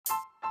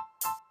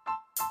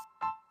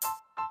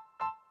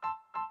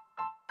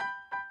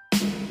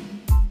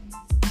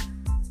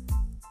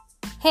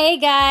Hey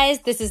guys,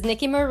 this is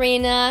Nikki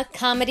Marina,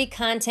 comedy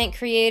content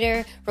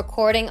creator,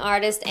 recording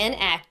artist, and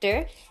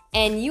actor,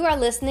 and you are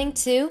listening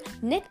to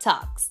Nick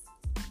Talks.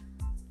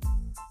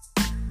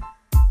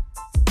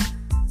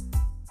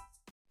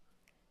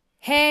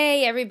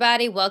 Hey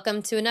everybody,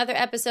 welcome to another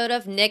episode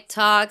of Nick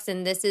Talks,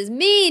 and this is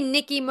me,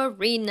 Nikki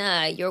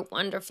Marina, your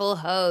wonderful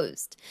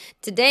host.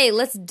 Today,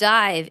 let's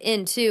dive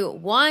into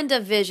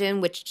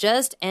WandaVision, which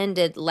just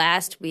ended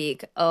last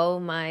week. Oh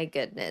my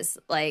goodness.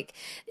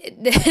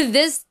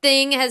 This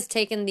thing has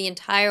taken the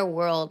entire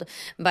world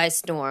by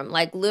storm.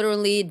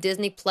 Literally,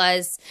 Disney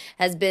Plus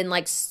has been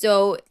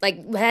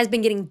has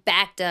been getting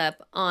backed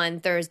up on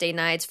Thursday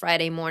nights,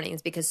 Friday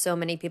mornings, because so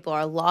many people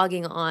are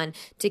logging on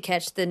to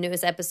catch the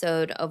newest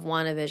episode of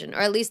WandaVision,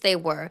 or at least they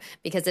were,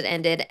 because it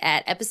ended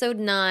at episode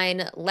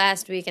 9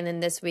 last week, and then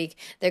this week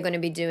they're going to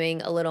be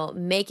doing a little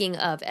making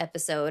of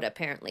episode,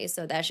 apparently,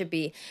 so that should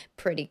be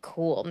pretty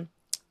cool.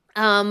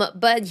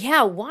 But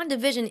yeah,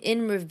 WandaVision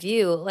in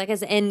review, like I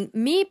said, and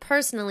me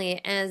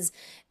personally as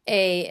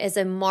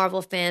a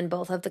Marvel fan,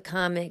 both of the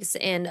comics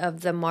and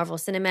of the Marvel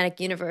Cinematic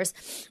Universe,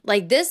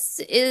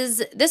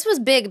 this was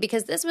big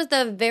because this was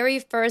the very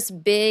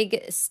first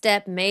big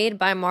step made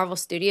by Marvel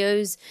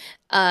Studios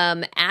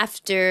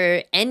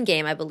after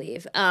Endgame, I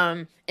believe.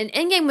 And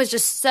Endgame was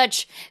just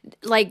such,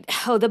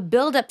 the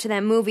build up to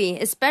that movie,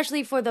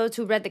 especially for those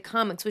who read the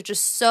comics, was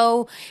just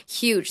so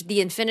huge.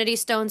 The Infinity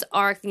Stones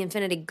arc, the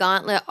Infinity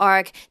Gauntlet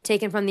arc,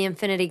 taken from the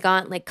Infinity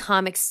Gauntlet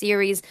comic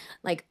series,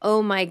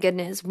 oh my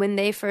goodness, when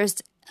they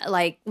first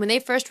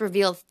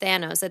revealed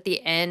Thanos at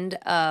the end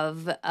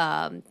of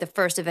the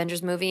first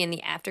Avengers movie in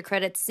the after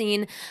credits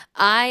scene,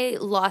 I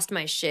lost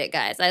my shit,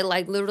 guys. I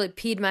literally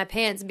peed my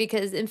pants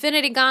because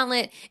Infinity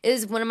Gauntlet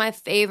is one of my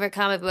favorite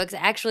comic books.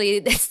 Actually,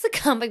 it's the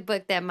comic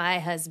book that my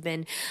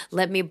husband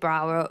let me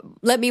borrow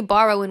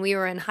when we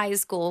were in high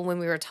school, when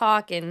we were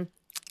talking.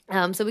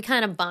 So we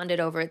kind of bonded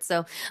over it.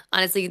 So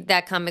honestly,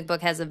 that comic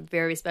book has a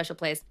very special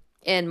place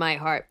in my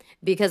heart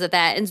because of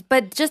that.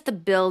 But just the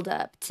build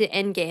up to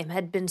Endgame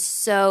had been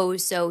so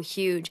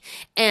huge.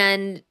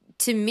 And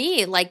to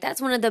me,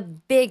 that's one of the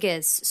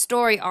biggest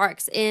story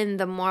arcs in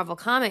the Marvel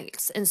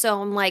comics. And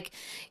so I'm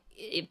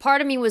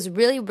part of me was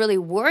really, really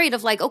worried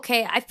of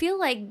okay, I feel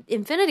like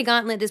Infinity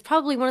Gauntlet is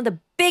probably one of the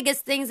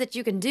biggest things that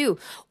you can do.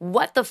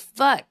 What the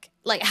fuck?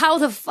 How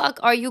the fuck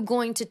are you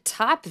going to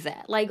top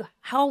that?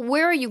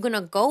 Where are you going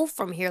to go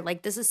from here?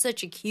 This is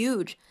such a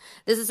huge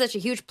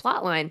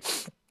plot line.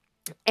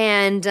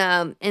 And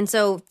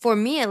so for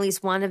me, at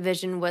least,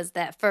 WandaVision was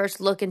that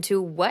first look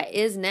into what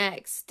is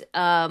next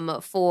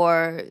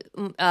for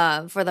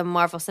the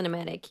Marvel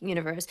Cinematic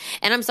Universe.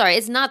 And I'm sorry,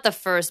 it's not the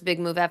first big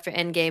move after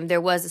Endgame. There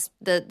was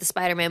the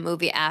Spider-Man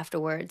movie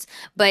afterwards,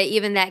 but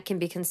even that can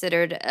be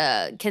considered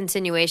a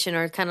continuation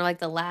or kind of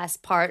the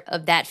last part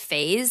of that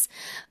phase.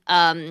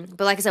 But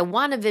like I said,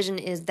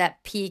 WandaVision is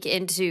that peek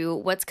into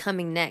what's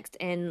coming next.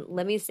 And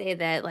let me say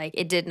that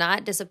it did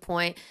not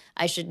disappoint.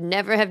 I should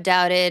never have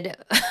doubted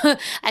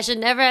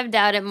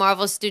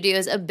Marvel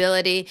Studios'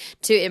 ability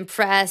to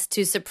impress,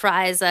 to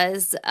surprise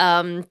us.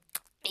 A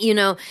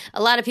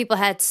lot of people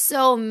had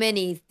so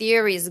many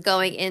theories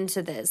going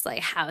into this,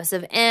 House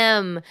of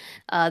M,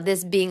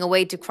 this being a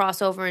way to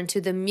cross over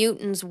into the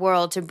mutants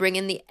world, to bring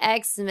in the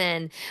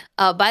X-Men.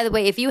 By the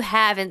way, if you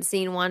haven't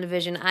seen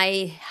WandaVision,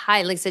 I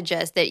highly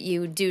suggest that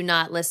you do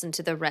not listen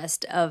to the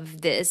rest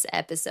of this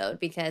episode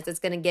because it's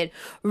going to get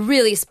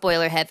really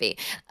spoiler heavy.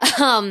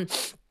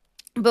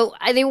 But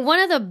I think one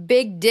of the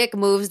big dick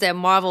moves that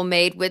Marvel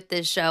made with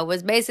this show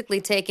was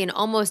basically taking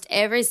almost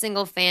every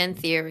single fan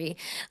theory,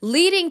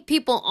 leading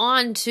people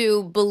on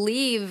to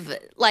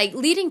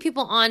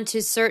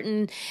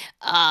certain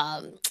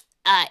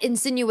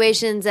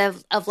insinuations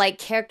of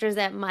characters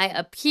that might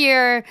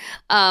appear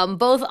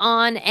both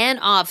on and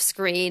off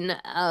screen,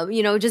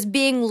 just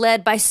being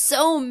led by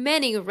so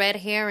many red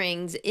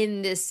herrings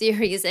in this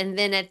series, and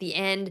then at the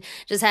end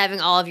just having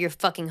all of your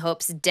fucking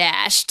hopes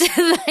dashed.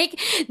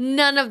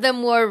 None of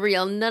them were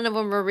real.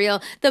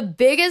 The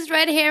biggest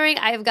red herring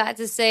I've got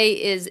to say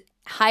is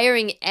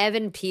hiring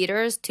Evan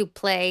Peters to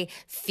play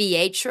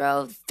fake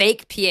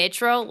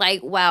Pietro.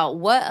 Wow,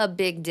 what a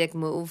big dick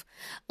move.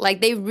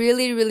 They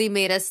really, really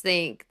made us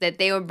think that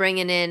they were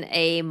bringing in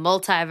a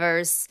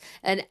multiverse,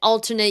 an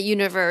alternate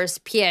universe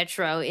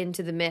Pietro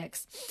into the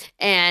mix.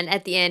 And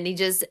at the end, he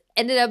just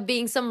ended up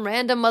being some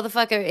random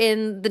motherfucker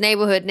in the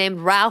neighborhood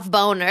named Ralph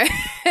Boner,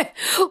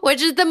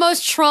 which is the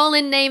most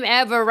trolling name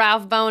ever,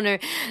 Ralph Boner.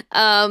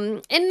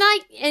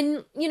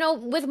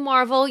 With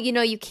Marvel,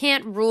 you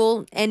can't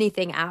rule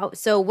anything out.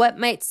 So what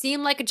might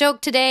seem like a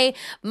joke today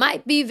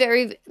might be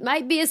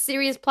a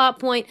serious plot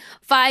point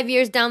 5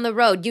 years down the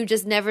road. You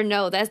just never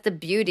know. That's the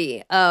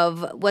beauty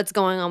of what's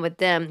going on with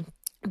them.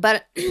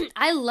 But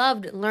I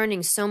loved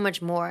learning so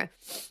much more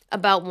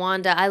about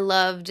Wanda. I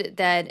loved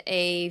that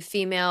a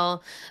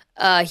female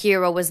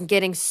hero is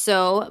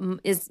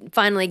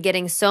finally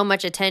getting so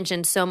much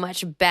attention, so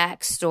much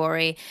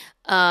backstory.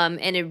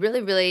 And it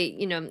really,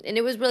 really, and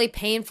it was really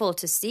painful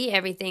to see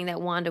everything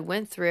that Wanda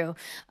went through.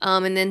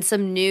 And then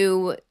some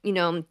new,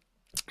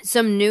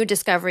 some new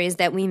discoveries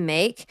that we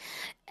make,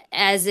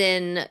 as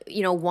in,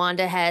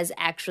 Wanda has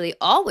actually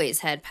always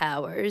had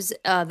powers.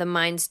 The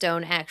Mind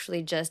Stone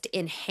actually just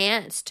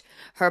enhanced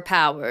her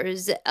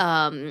powers,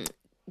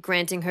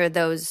 granting her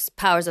those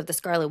powers of the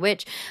Scarlet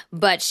Witch,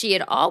 but she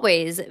had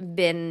always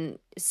been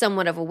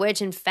somewhat of a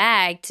witch. In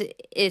fact,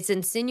 it's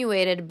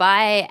insinuated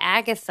by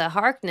Agatha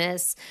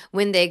Harkness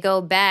when they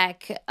go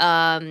back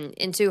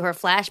into her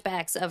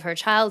flashbacks of her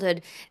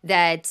childhood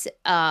that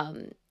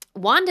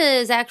Wanda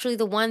is actually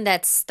the one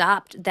that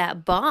stopped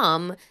that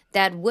bomb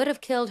that would have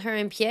killed her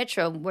and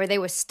Pietro, where they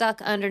were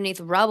stuck underneath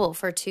rubble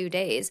for 2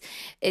 days.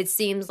 It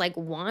seems like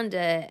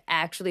Wanda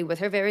actually, with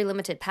her very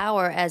limited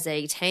power as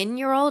a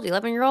 10-year-old,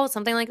 11-year-old,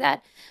 something like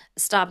that,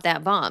 stopped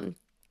that bomb.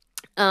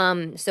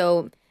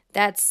 So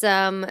that's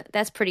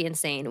pretty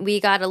insane. We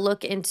got to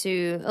look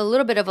into a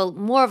little bit of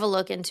more of a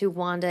look into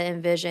Wanda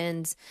and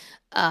Vision's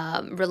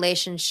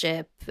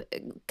relationship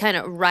kind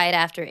of right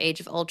after Age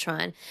of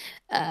Ultron,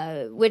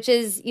 which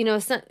is,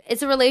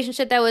 it's a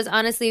relationship that was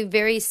honestly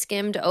very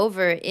skimmed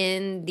over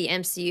in the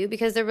MCU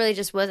because there really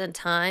just wasn't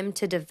time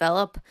to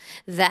develop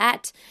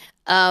that.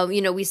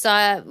 We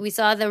saw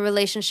the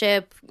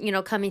relationship,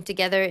 coming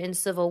together in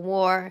Civil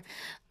War.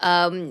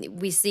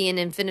 We see in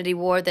Infinity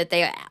War that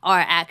they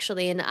are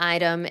actually an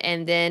item,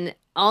 and then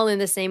all in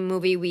the same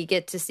movie, we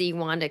get to see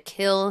Wanda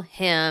kill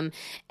him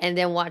and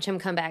then watch him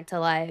come back to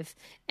life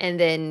and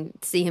then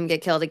see him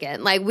get killed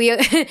again. Like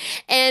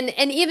and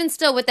even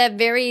still with that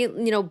very,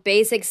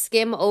 basic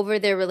skim over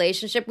their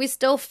relationship, we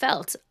still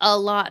felt a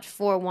lot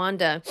for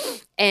Wanda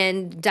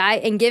and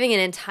giving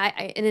an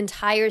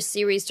entire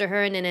series to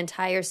her and an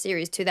entire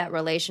series to that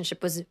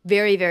relationship was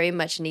very, very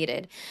much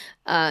needed.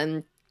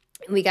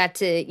 We got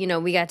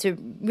to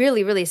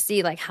really, really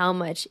see like how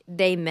much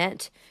they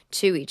meant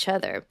to each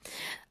other.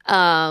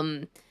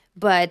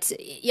 But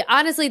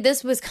honestly,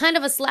 this was kind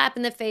of a slap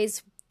in the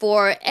face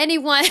for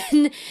anyone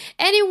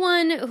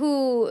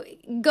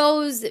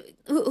who's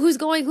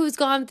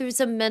gone through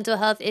some mental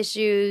health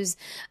issues.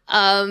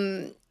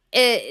 And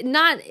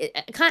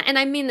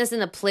I mean this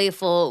in a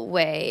playful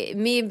way.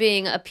 Me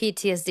being a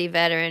PTSD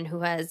veteran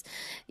who has,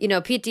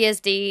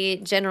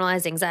 PTSD,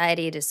 generalized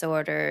anxiety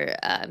disorder,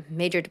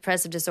 major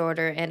depressive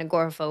disorder, and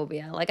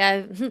agoraphobia. Like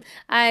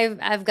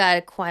I've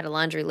got quite a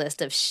laundry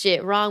list of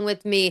shit wrong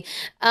with me.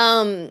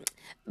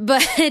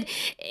 But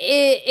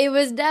it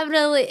was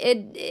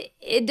definitely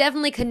it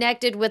definitely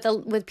connected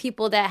with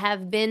people that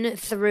have been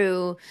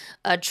through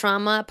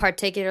trauma,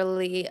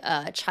 particularly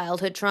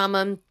childhood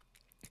trauma,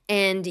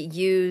 and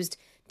used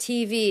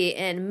TV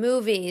and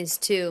movies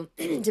to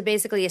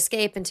basically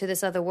escape into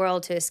this other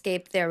world, to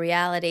escape their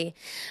reality,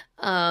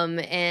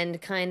 and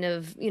kind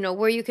of,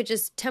 where you could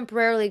just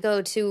temporarily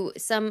go to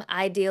some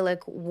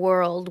idyllic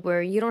world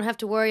where you don't have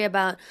to worry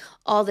about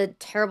all the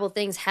terrible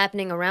things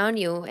happening around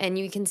you. And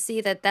you can see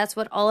that that's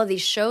what all of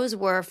these shows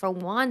were for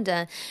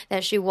Wanda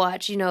that she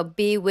watched,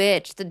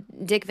 Bewitched, the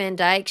Dick Van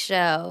Dyke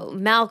Show,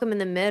 Malcolm in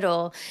the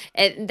Middle.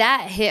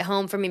 That hit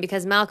home for me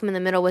because Malcolm in the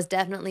Middle was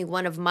definitely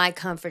one of my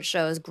comfort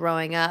shows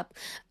growing up,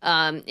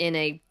 in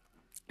a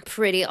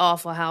pretty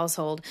awful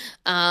household,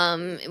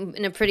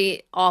 in a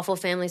pretty awful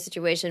family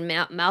situation.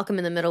 Malcolm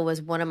in the Middle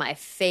was one of my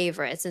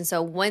favorites. And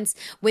so when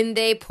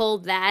they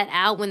pulled out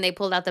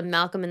the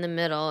Malcolm in the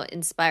Middle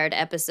inspired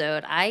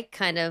episode, I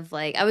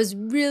was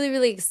really,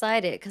 really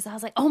excited because I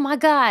was like, oh my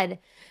God,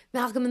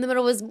 Malcolm in the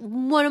Middle was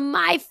one of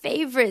my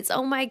favorites.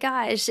 Oh my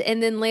gosh.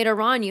 And then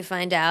later on you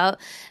find out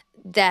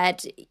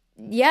that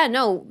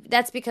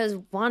that's because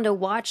Wanda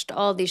watched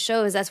all these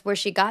shows. That's where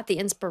she got the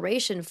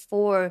inspiration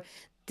for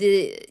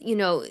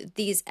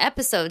these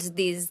episodes,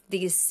 these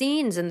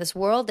scenes in this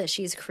world that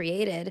she's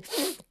created.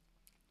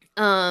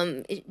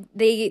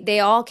 They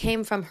all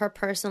came from her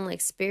personal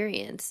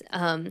experience.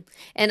 And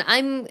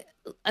I'm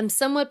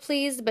somewhat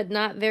pleased, but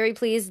not very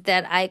pleased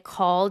that I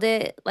called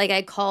it. Like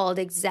I called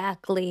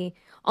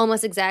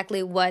almost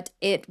exactly what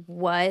it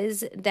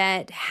was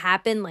that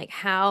happened, like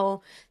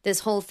how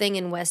this whole thing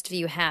in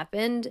Westview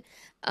happened.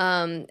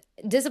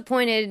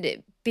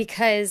 Disappointed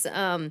because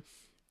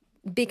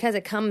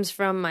it comes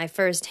from my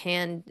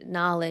firsthand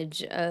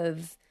knowledge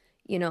of,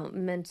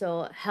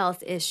 mental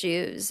health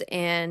issues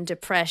and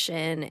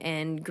depression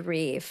and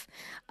grief.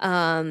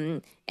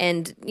 And,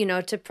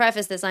 to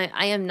preface this,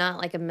 I am not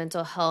like a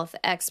mental health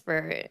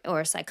expert or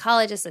a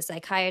psychologist, a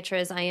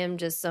psychiatrist. I am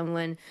just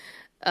someone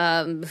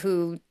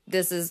who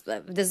this is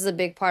a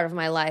big part of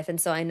my life. And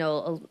so I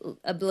know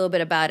a little bit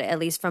about it, at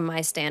least from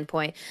my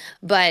standpoint.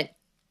 But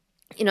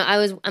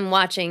I'm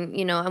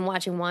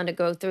watching Wanda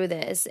go through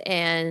this,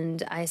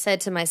 and I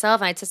said to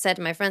myself, I said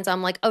to my friends,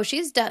 I'm like, oh,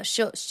 she's having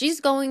a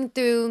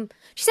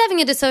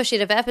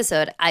dissociative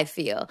episode. I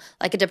feel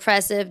like a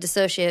depressive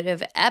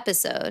dissociative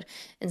episode.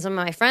 And some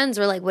of my friends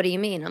were like, what do you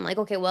mean? I'm like,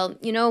 okay, well,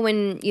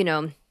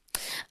 when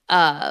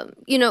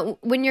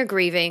when you're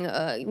grieving,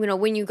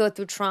 when you go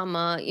through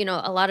trauma,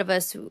 a lot of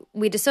us,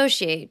 we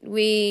dissociate.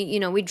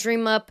 We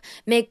dream up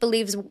make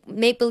believe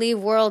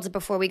worlds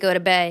before we go to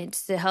bed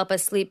to help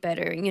us sleep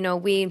better.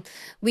 We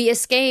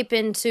escape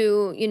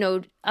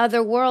into,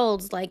 other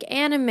worlds like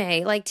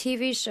anime, like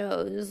TV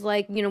shows,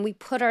 like, we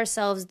put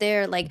ourselves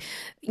there, like,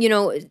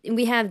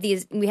 we have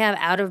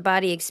out of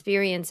body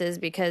experiences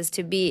because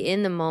to be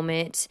in the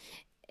moment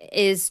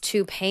is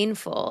too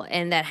painful,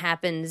 and that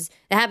happens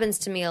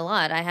to me a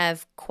lot. I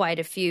have quite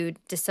a few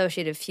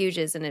dissociative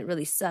fugues, and it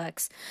really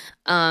sucks.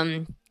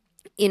 And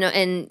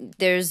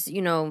there's,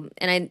 and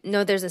I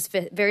know there's this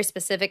very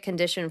specific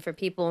condition for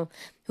people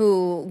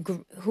who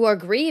are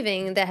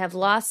grieving, that have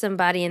lost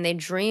somebody, and they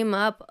dream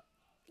up,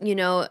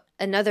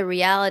 another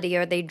reality,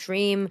 or they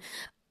dream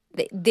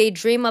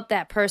up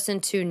that person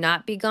to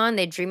not be gone.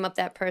 They dream up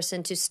that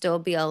person to still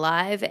be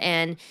alive,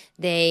 and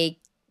they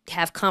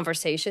have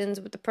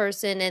conversations with the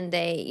person, and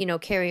they,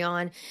 carry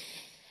on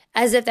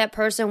as if that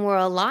person were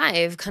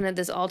alive, kind of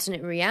this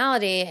alternate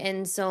reality.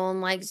 And so I'm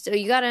like, so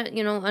you gotta,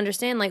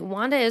 understand, like,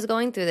 Wanda is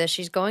going through this.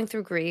 She's going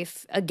through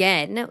grief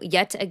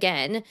yet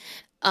again.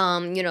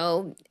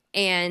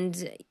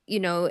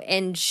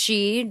 And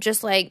she,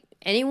 just like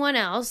anyone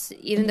else,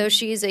 even though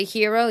she's a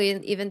hero,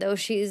 even though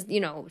she's,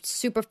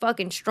 super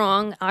fucking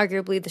strong,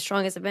 arguably the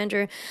strongest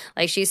Avenger,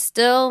 like, she's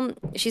still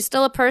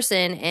a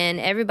person, and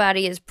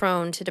everybody is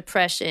prone to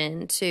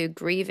depression, to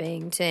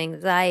grieving, to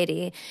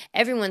anxiety.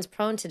 Everyone's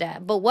prone to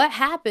that. But what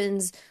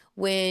happens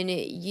when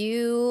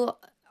you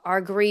are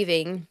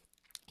grieving?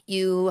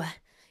 You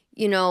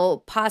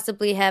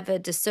possibly have a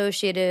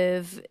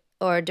dissociative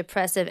or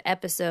depressive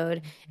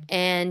episode,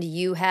 and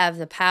you have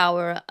the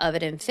power of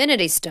an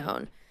Infinity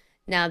Stone.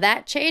 Now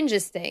that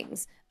changes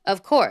things,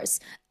 of course.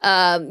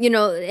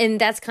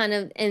 And that's kind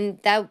of, and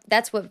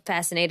that's what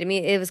fascinated me.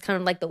 It was kind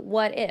of like the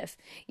what if,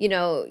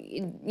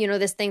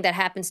 this thing that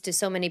happens to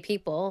so many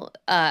people.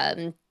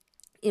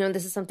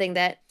 This is something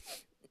that,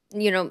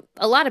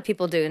 a lot of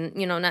people do,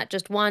 not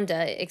just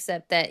Wanda,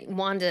 except that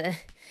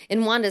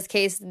in Wanda's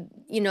case,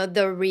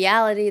 the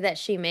reality that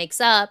she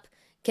makes up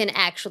can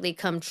actually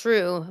come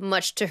true,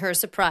 much to her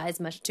surprise,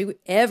 much to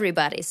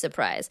everybody's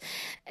surprise.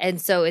 And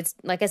so it's,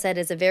 like I said,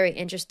 it's a very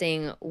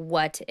interesting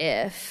what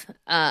if.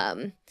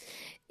 Seeing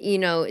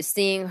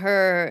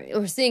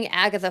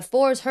Agatha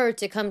force her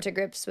to come to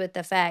grips with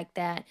the fact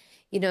that,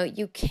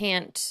 you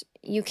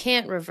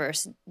can't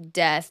reverse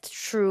death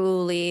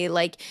truly.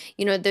 Like,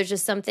 there's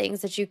just some things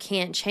that you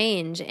can't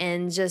change.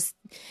 And just,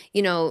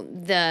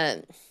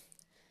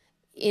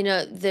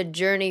 the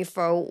journey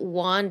for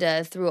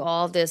Wanda through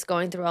all this,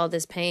 going through all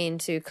this pain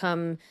to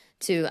come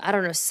to, I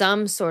don't know,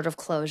 some sort of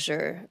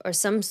closure or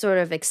some sort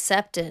of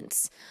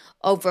acceptance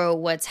over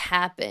what's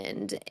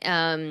happened.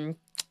 I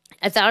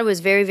thought it was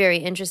very, very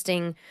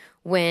interesting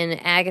when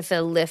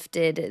Agatha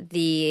lifted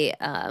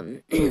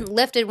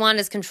lifted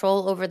Wanda's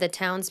control over the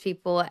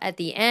townspeople at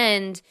the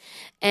end,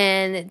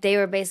 and they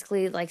were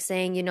basically like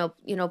saying,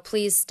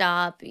 please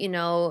stop,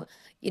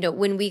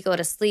 when we go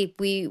to sleep,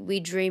 we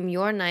dream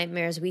your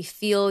nightmares. We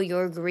feel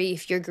your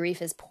grief. Your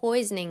grief is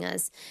poisoning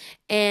us.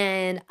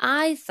 And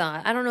I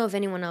don't know if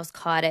anyone else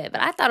caught it,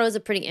 but I thought it was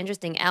a pretty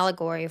interesting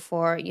allegory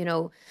for,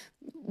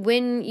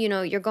 when,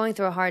 you're going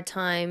through a hard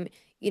time,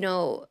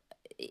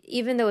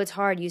 even though it's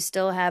hard, you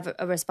still have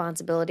a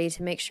responsibility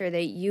to make sure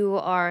that you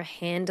are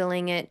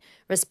handling it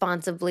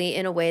responsibly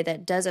in a way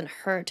that doesn't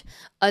hurt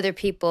other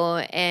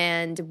people.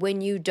 And when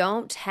you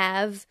don't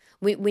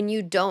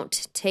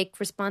take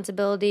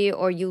responsibility,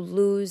 or you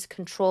lose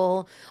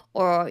control,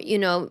 or,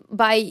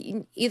 by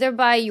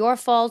your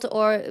fault,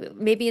 or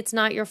maybe it's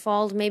not your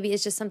fault, maybe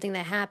it's just something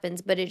that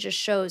happens, but it just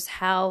shows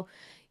how,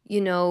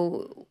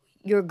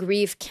 your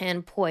grief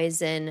can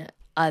poison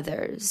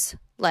others.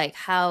 Like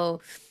how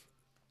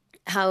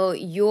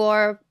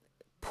your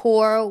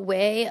poor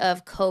way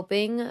of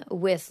coping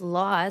with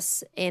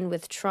loss and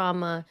with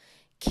trauma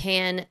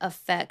can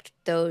affect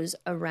those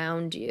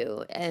around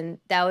you. And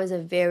that was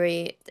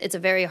it's a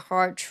very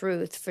hard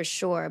truth for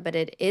sure, but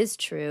it is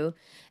true.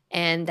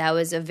 And that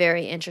was a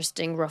very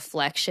interesting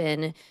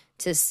reflection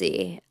to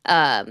see.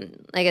 Like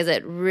I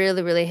said,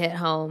 really, really hit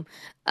home.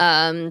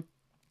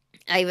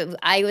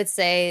 I would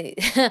say,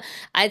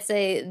 I'd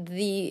say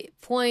the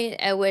point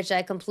at which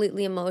I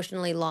completely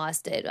emotionally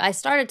lost it. I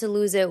started to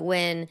lose it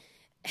when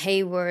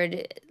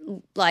Hayward,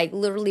 like,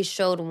 literally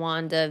showed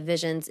Wanda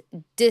Vision's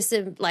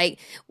like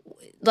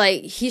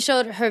he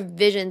showed her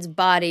Vision's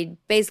body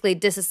basically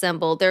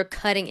disassembled. They're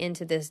cutting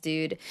into this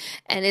dude,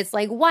 and it's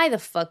like, why the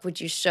fuck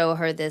would you show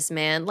her this,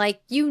 man?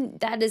 Like,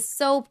 that is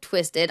so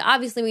twisted.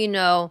 Obviously, we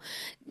know,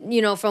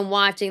 from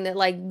watching that,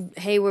 like,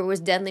 Hayward was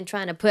definitely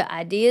trying to put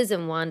ideas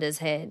in Wanda's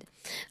head,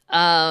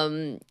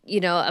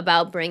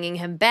 about bringing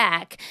him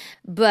back.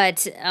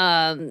 But,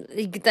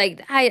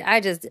 like,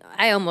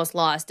 I almost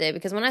lost it,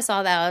 because when I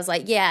saw that, I was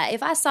like, yeah,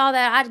 if I saw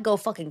that, I'd go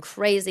fucking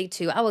crazy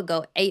too. I would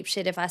go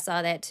apeshit if I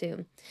saw that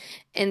too.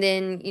 And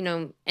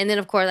then,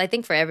 of course, I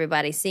think for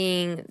everybody,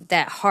 seeing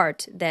that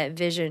heart that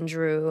Vision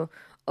drew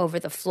over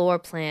the floor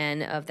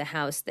plan of the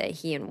house that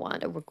he and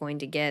Wanda were going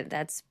to get.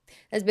 That's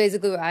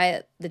basically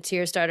where the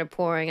tears started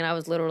pouring, and I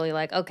was literally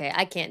like, okay,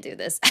 I can't do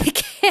this.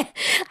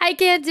 I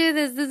can't do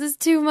this. This is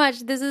too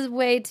much. This is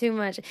way too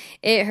much.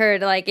 It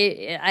hurt. Like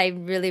I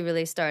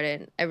really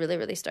started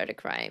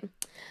crying.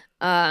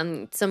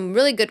 Some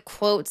really good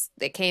quotes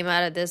that came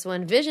out of this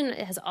one. Vision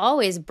has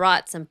always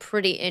brought some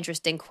pretty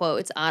interesting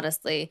quotes,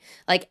 honestly.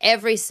 Like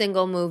every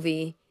single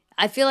movie,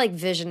 I feel like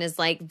Vision is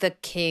like the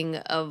king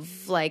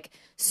of like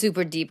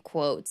super deep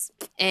quotes.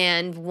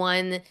 And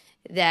one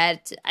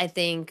that I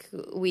think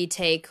we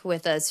take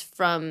with us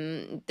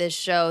from this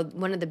show,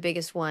 one of the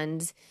biggest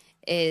ones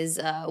is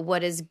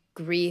what is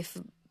grief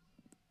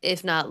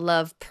if not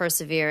love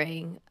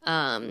persevering?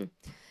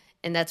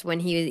 And that's when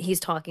he's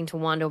talking to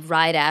Wanda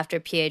right after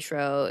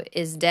Pietro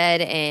is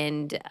dead,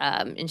 and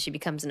she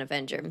becomes an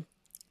Avenger.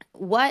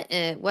 What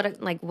a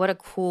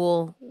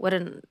cool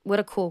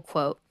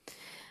quote.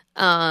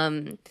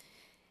 And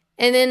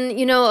then,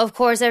 you know, of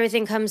course,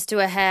 everything comes to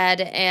a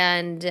head,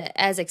 and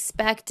as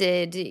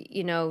expected,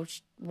 you know,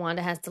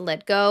 Wanda has to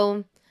let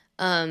go.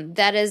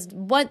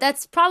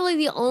 That's probably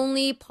the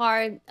only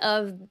part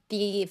of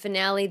the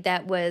finale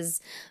that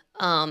was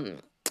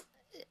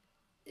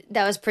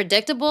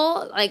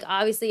predictable. Like,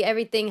 obviously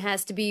everything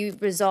has to be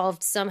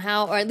resolved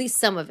somehow, or at least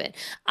some of it.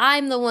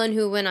 I'm the one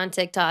who went on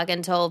TikTok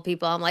and told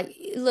people, I'm like,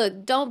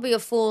 look, don't be a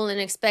fool and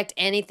expect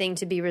anything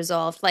to be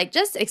resolved. Like,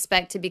 just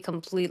expect to be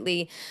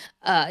completely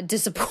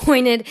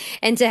disappointed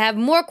and to have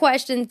more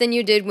questions than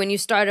you did when you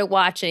started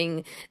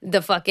watching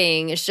the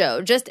fucking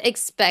show. Just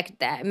expect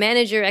that.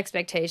 Manage your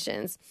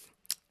expectations.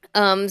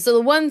 So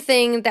the one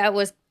thing that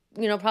was,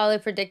 you know, probably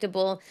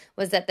predictable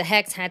was that the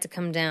hex had to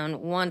come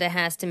down. Wanda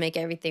has to make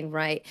everything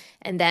right,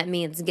 and that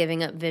means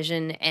giving up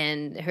Vision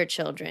and her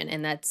children,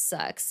 and that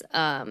sucks.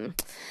 And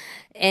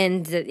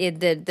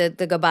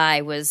the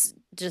goodbye was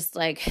just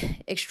like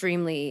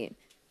extremely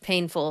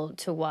painful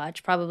to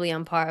watch, probably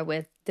on par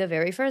with the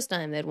very first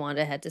time that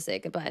Wanda had to say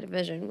goodbye to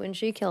Vision when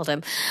she killed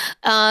him.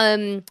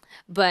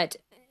 But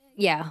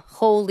yeah,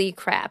 holy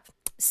crap.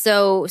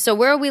 So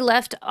where we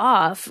left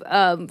off,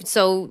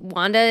 so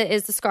Wanda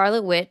is the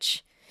Scarlet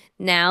Witch.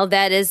 Now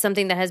that is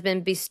something that has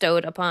been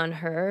bestowed upon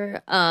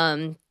her.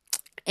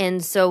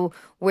 And so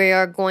we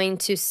are going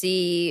to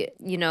see,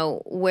 you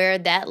know, where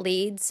that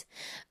leads.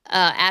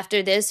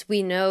 After this,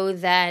 we know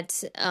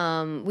that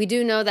we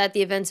do know that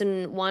the events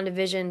in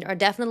WandaVision are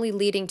definitely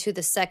leading to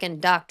the second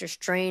Doctor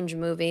Strange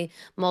movie,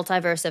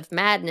 Multiverse of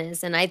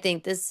Madness. And I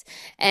think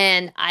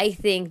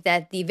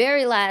that the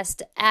very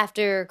last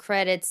after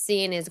credits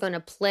scene is going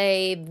to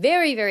play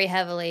very, very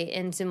heavily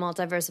into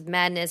Multiverse of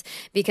Madness,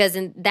 because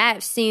in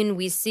that scene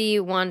we see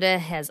Wanda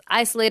has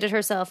isolated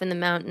herself in the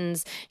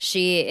mountains.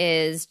 She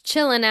is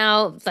chilling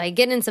out, like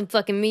getting some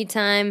fucking me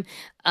time.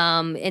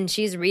 And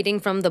she's reading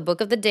from the Book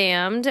of the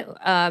Damned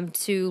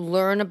to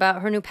learn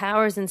about her new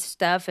powers and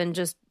stuff, and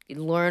just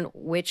learn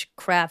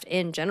witchcraft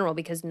in general,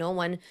 because no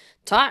one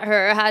taught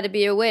her how to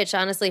be a witch.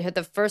 Honestly,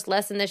 the first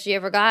lesson that she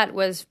ever got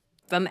was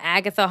from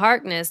Agatha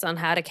Harkness on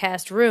how to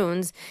cast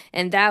runes,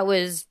 and that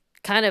was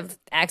kind of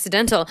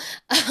accidental.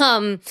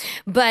 And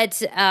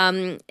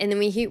then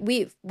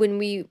when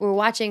we were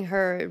watching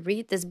her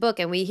read this book,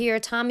 and we hear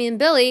Tommy and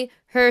Billy,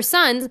 her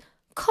sons,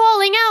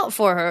 calling out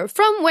for her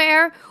from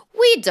where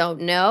we don't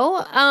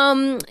know.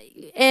 And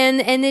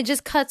it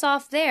just cuts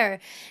off there.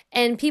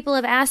 And people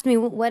have asked me,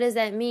 what does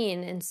that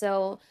mean? And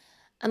so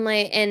I'm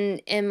like,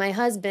 and my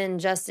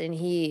husband Justin,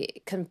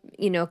 he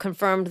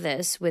confirmed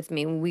this with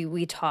me.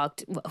 We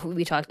talked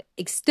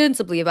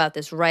extensively about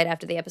this right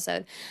after the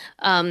episode.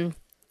 But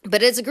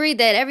it's agreed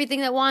that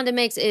everything that Wanda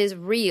makes is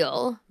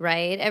real,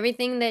 right?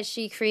 Everything that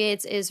she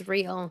creates is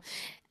real.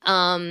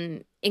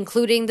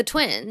 Including the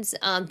twins.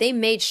 They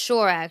made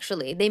sure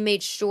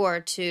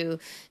to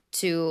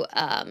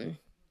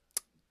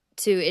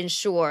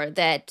ensure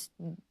that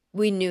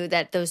we knew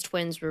that those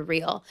twins were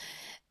real.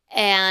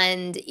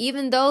 And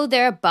even though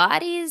their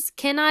bodies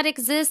cannot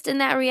exist in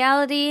that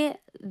reality,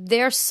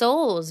 their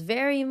souls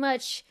very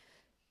much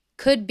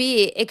could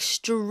be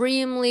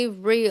extremely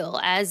real,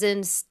 as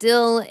in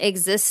still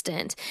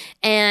existent.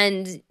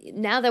 And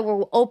now that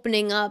we're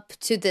opening up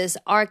to this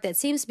arc that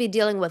seems to be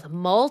dealing with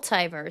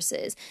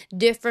multiverses,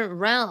 different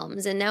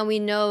realms, and now we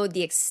know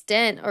the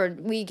extent, or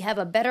we have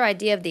a better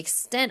idea of the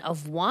extent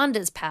of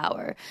Wanda's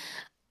power,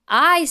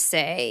 I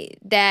say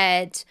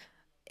that,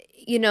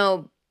 you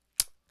know,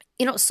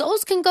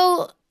 souls can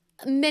go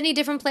many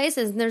different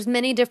places, and there's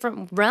many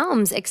different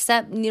realms,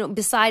 except, you know,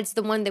 besides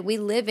the one that we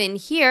live in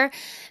here,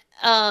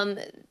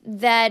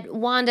 that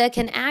Wanda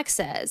can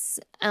access.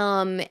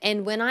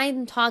 And when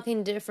I'm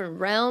talking different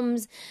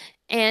realms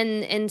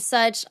and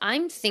such,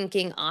 I'm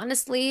thinking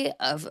honestly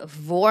of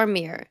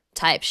Vormir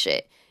type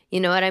shit. You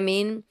know what I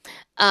mean?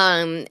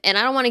 And I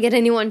don't want to get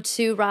anyone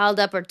too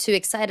riled up or too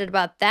excited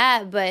about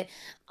that, but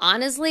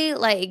honestly,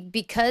 like,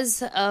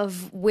 because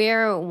of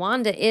where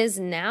Wanda is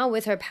now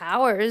with her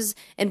powers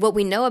and what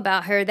we know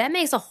about her, that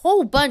makes a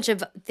whole bunch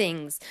of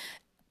things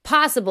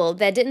possible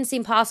that didn't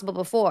seem possible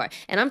before.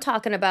 And I'm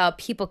talking about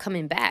people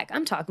coming back.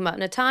 I'm talking about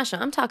Natasha.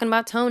 I'm talking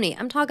about Tony.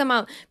 I'm talking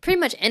about pretty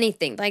much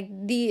anything.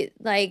 The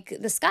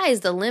sky is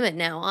the limit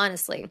now,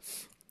 honestly.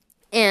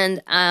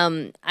 And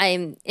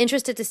I'm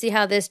interested to see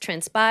how this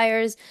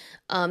transpires.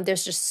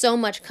 There's just so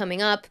much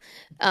coming up.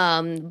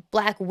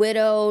 Black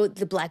Widow,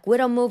 the Black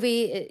Widow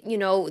movie,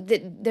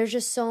 there's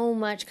just so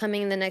much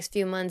coming in the next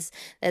few months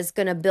that's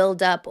going to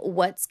build up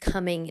what's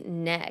coming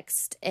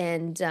next.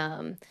 And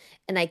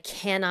I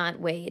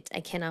cannot wait. I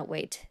cannot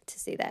wait to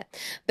see that.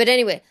 But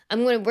anyway,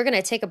 we're going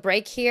to take a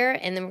break here,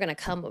 and then we're going to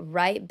come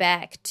right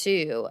back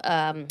to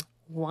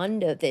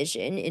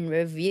WandaVision in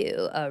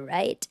review. All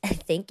right.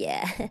 Thank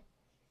you.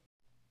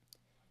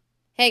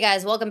 Hey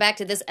guys, welcome back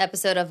to this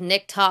episode of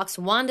Nick Talks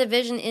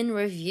WandaVision in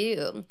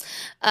Review.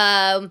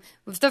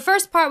 The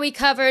first part we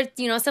covered,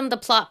 some of the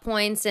plot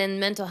points and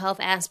mental health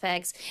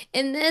aspects.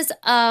 In this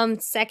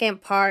second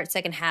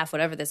half,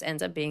 whatever this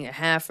ends up being, a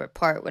half or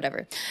part,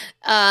 whatever,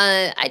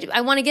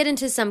 I want to get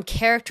into some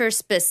character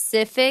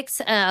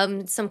specifics,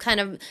 some kind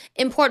of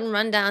important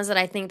rundowns that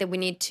I think that we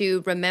need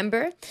to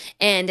remember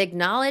and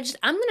acknowledge.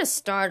 I'm going to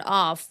start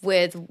off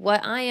with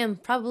what I'm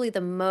probably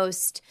the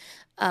most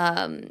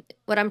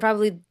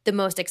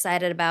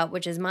excited about,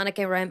 which is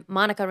Monica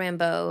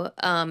Rambeau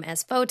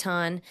as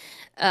Photon,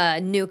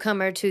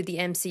 newcomer to the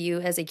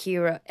MCU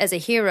as a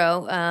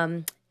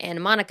hero.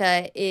 And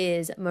Monica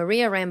is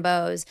Maria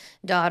Rambeau's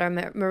daughter.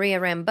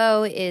 Maria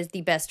Rambeau is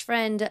the best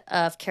friend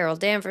of Carol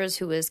Danvers,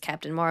 who is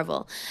Captain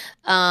Marvel.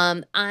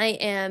 I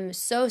am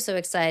so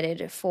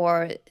excited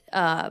for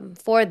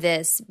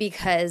this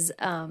because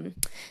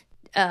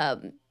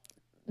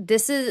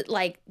this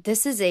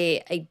is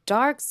a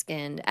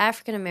dark-skinned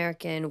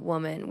African-American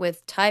woman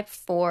with type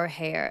 4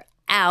 hair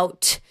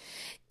out,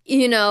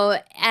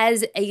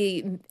 as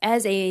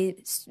a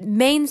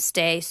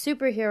mainstay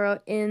superhero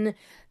in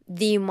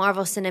the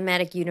Marvel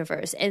Cinematic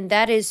Universe. And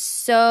that is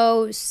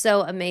so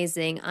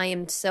amazing. I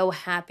am so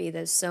happy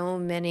that so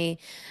many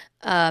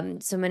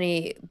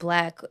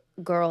Black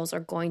girls are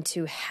going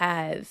to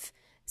have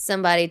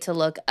somebody to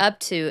look up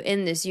to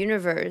in this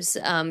universe.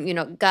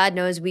 God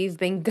knows we've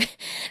been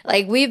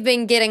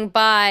getting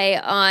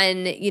by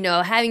on,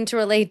 having to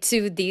relate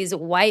to these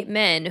white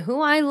men who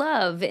I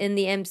love in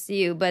the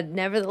MCU, but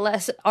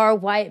nevertheless are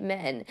white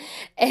men.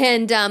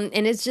 And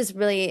it's just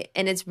really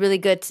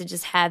good to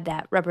just have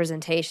that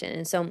representation.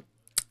 And so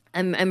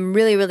I'm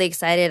really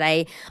excited.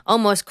 I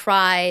almost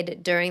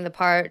cried during the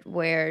part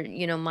where,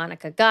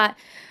 Monica got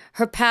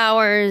her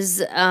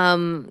powers.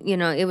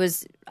 It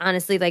was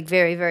honestly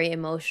very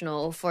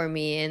emotional for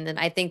me. And then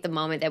I think the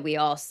moment that we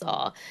all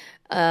saw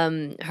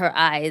her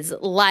eyes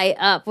light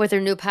up with her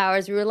new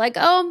powers, we were like,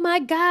 oh my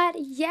God,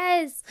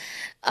 yes.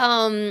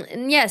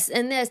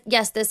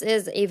 This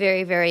is a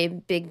very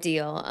big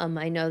deal.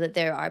 I know that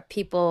there are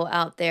people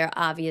out there,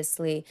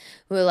 obviously,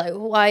 who are like,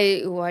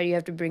 why do you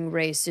have to bring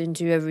race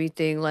into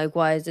everything? Like,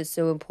 why is it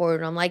so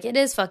important? I'm like, it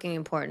is fucking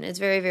important. It's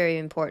very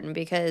important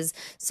because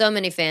so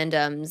many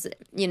fandoms,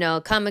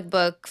 comic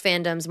book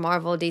fandoms,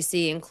 Marvel,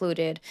 DC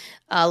included,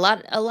 a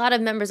lot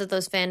of members of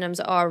those fandoms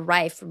are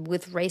rife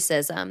with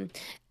racism.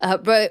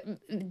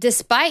 But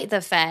despite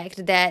the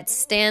fact that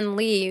Stan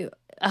Lee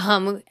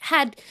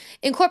had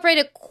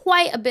incorporated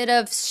quite a bit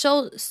of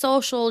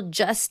social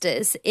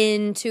justice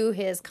into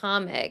his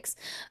comics,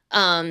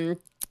 and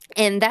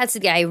that's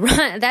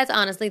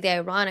honestly the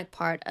ironic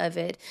part of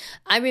it.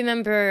 I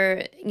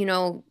remember,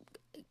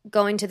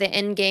 going to the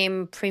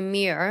Endgame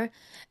premiere,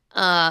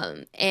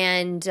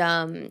 and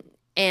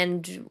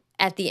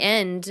at the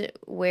end,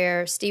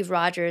 where Steve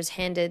Rogers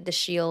handed the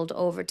shield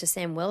over to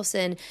Sam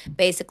Wilson,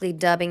 basically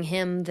dubbing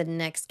him the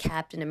next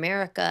Captain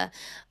America.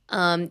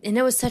 And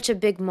it was such a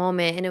big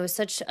moment, and it was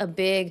such a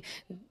big,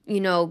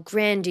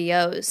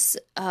 grandiose,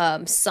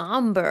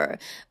 somber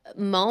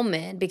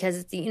moment because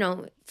it's,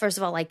 first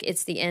of all,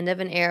 it's the end of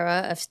an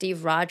era of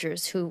Steve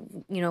Rogers, who,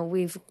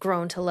 we've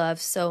grown to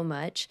love so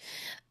much.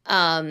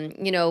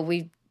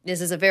 This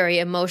is a very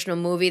emotional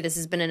movie. This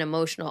has been an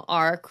emotional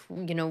arc.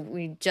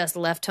 We just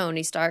left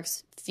Tony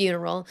Stark's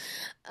funeral.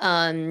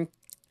 And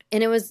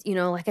it was,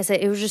 like I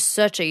said, it was just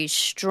such a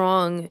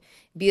strong,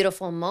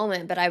 beautiful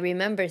moment. But I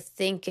remember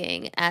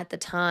thinking at the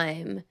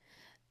time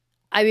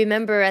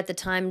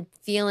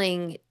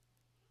feeling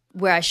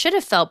where I should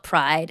have felt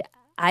pride,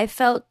 I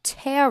felt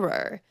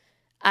terror.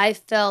 I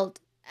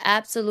felt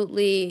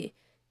absolutely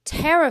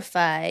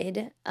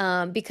terrified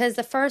because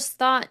the first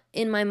thought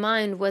in my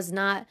mind was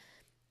not,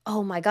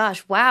 oh my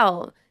gosh,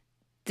 wow,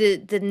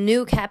 the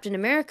new Captain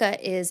America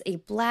is a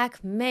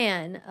Black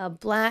man, a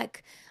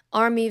Black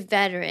Army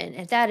veteran,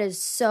 and that is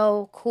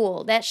so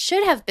cool. That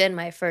should have been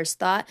my first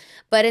thought,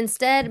 but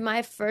instead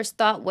my first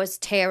thought was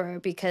terror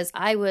because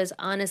I was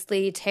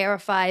honestly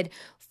terrified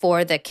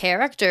for the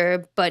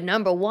character, but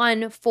number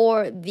one,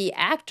 for the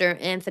actor,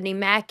 Anthony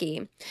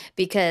Mackie,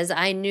 because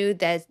I knew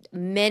that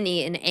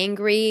an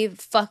angry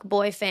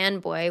fuckboy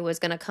fanboy was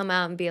going to come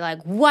out and be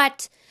like,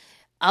 what?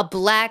 a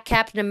black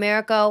Captain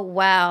America,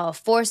 wow,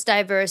 forced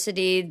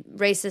diversity,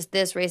 racist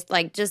this, race,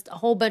 like just a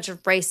whole bunch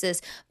of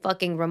racist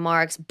fucking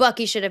remarks.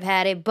 Bucky should have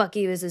had it.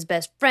 Bucky was his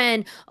best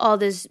friend. All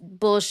this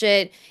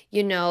bullshit,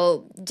 you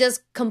know,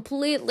 just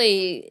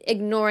completely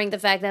ignoring the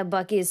fact that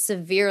Bucky is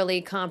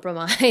severely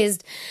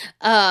compromised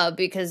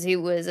because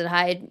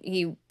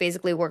he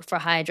basically worked for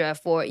Hydra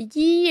for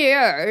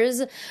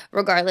years,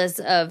 regardless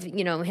of,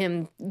 you know,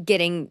 him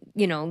getting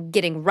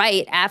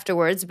right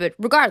afterwards. But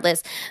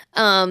regardless,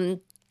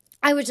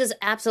 I was just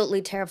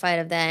absolutely terrified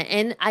of that.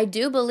 And I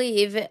do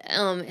believe,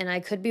 and I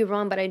could be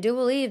wrong, but I do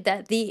believe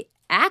that the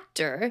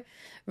actor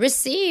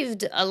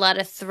received a lot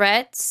of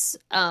threats,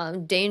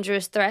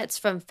 dangerous threats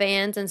from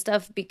fans and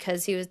stuff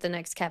because he was the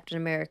next Captain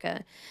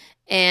America.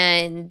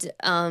 And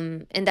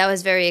that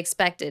was very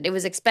expected. It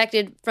was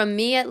expected from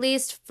me, at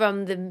least,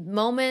 from the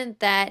moment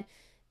that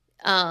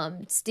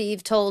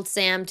Steve told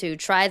Sam to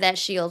try that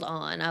shield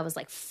on. I was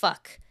like,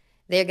 fuck.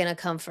 They're going to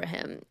come for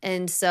him.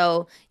 And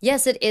so,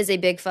 yes, it is a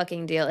big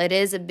fucking deal. It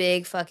is a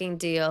big fucking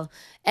deal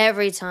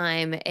every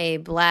time a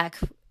black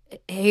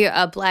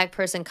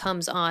person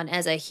comes on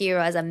as a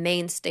hero, as a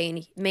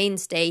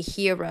mainstay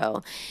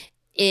hero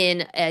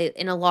in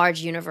a large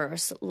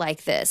universe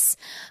like this.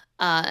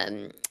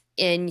 And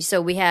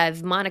so we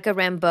have Monica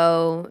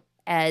Rambeau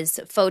as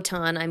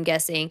Photon, I'm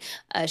guessing.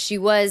 She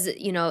was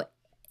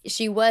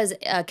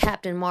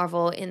Captain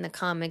Marvel in the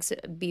comics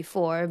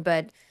before,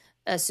 but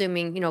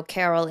assuming, you know,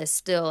 Carol is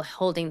still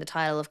holding the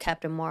title of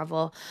Captain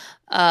Marvel,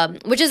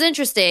 which is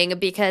interesting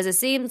because it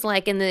seems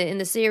like in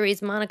the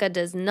series, Monica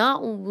does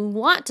not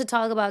want to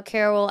talk about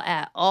Carol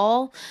at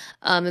all.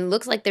 It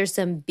looks like there's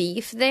some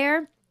beef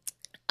there.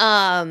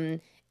 And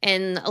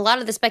a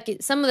lot of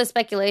some of the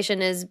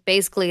speculation is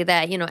basically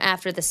that, you know,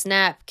 after the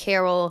snap,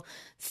 Carol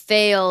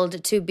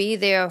failed to be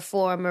there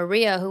for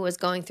Maria, who was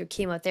going through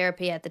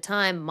chemotherapy at the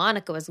time.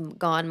 Monica was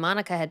gone.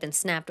 Monica had been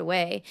snapped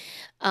away.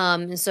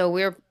 So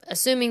we're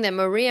assuming that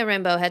Maria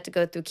Rambeau had to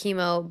go through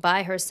chemo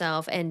by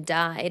herself and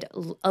died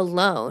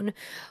alone,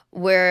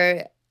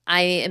 where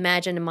I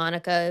imagine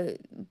Monica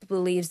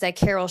believes that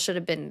Carol should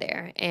have been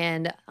there.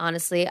 And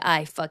honestly,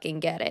 I fucking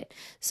get it.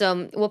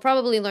 So we'll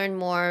probably learn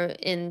more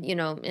in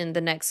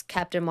the next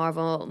Captain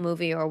Marvel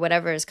movie or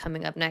whatever is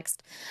coming up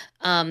next.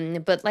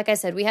 But like I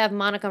said, we have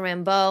Monica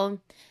Rambeau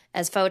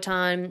as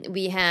Photon.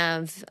 We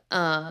have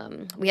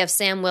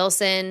Sam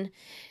Wilson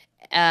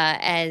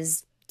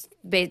as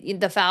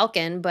the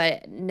Falcon,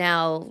 but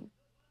now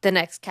the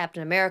next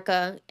Captain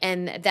America.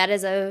 And that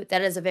is a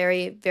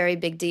very, very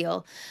big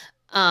deal.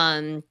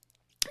 I've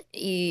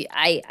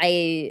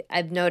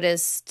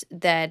noticed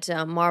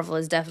that Marvel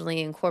is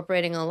definitely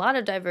incorporating a lot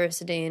of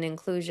diversity and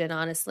inclusion,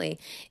 honestly,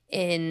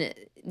 in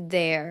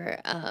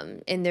their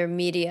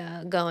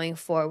media going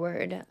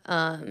forward.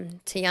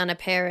 Teyonah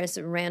Parris,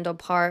 Randall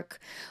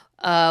Park,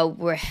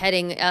 we're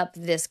heading up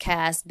this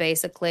cast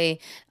basically,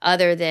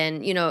 other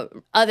than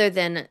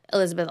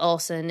Elizabeth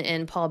Olsen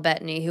and Paul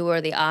Bettany, who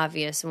are the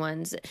obvious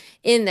ones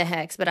in the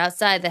Hex. But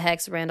outside the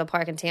Hex, Randall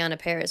Park and Teyonah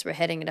Parris were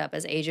heading it up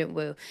as Agent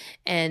Woo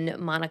and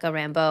Monica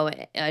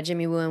Rambeau,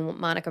 Jimmy Woo and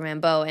Monica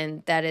Rambeau,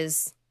 and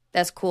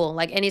that's cool.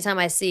 Like anytime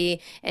I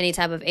see any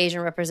type of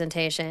Asian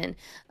representation,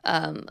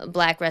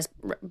 black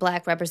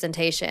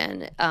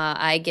representation,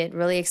 I get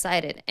really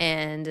excited,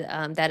 and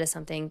that is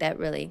something that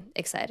really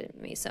excited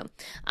me. So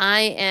I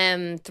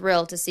am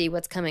thrilled to see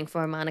what's coming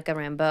for Monica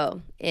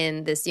Rambeau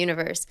in this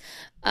universe.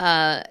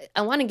 I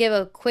want to give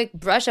a quick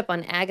brush up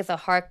on Agatha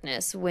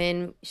Harkness.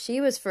 When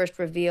she was first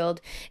revealed,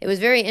 it was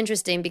very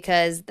interesting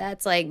because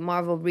that's like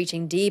Marvel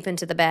reaching deep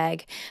into the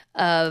bag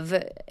of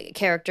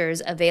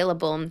characters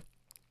available.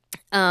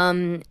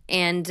 I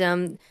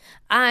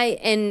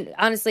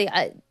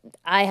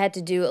had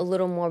to do a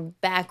little more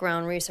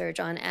background research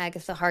on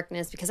Agatha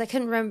Harkness because I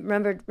couldn't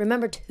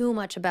remember too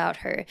much about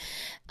her.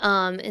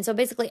 And so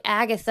basically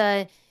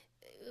Agatha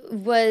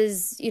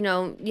was,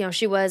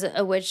 she was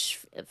a witch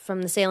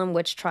from the Salem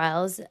witch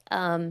trials.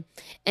 And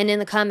in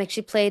the comic,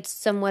 she played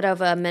somewhat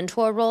of a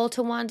mentor role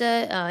to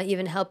Wanda,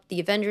 even helped the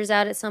Avengers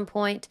out at some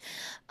point.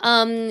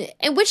 And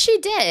which she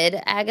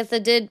did. Agatha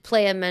did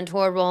play a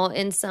mentor role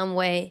in some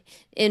way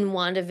in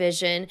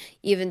WandaVision,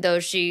 even though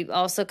she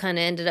also kind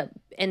of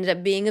ended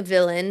up being a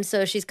villain.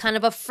 So she's kind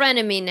of a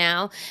frenemy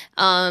now.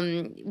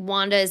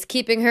 Wanda is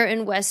keeping her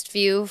in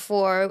Westview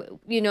for,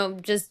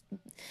 just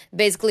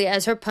basically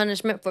as her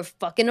punishment for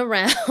fucking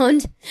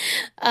around.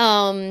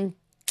 And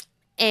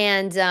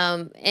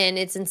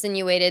it's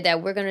insinuated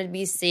that we're going to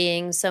be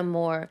seeing some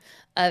more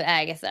of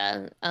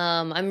Agatha.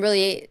 I'm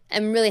really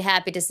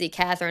happy to see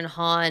Catherine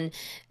Hahn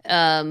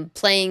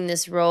playing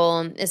this role,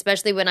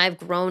 especially when I've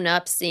grown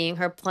up seeing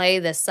her play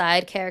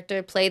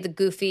the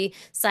goofy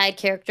side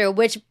character,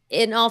 which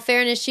in all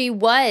fairness, she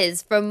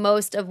was for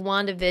most of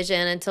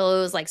WandaVision until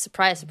it was like,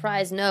 surprise,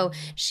 surprise, no,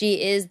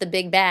 she is the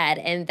big bad.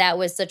 And that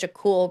was such a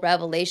cool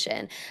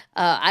revelation.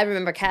 I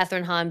remember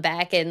Catherine Hahn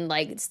back in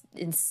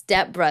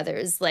Step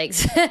Brothers,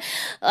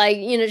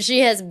 she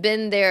has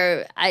been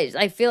there.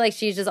 I feel like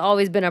she's just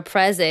always been a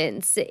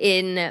presence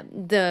in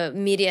the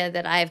media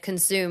that I've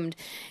consumed,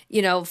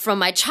 from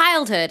my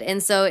childhood.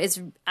 And so it's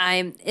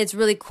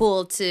really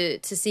cool to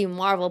see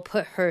Marvel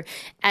put her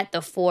at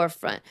the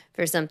forefront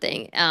for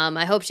something.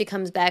 I hope she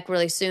comes back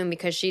really soon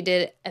because she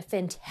did a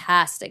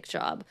fantastic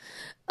job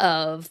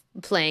of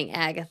playing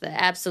Agatha.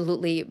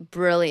 Absolutely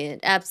brilliant,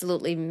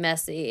 absolutely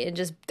messy, and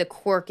just the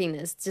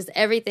quirkiness, just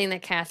everything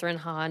that Catherine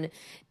Hahn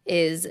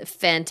is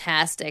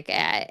fantastic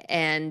at.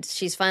 And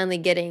she's finally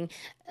getting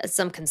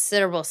some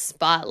considerable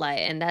spotlight,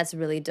 and that's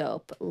really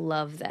dope.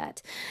 Love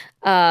that.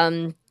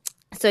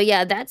 So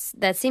yeah,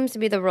 that seems to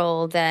be the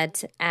role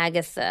that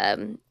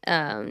Agatha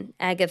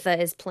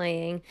is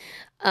playing.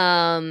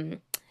 There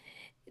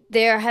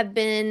have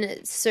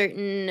been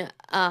certain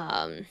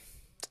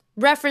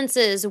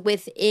references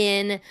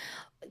within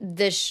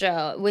the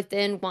show,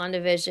 within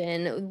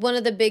WandaVision. One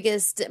of the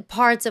biggest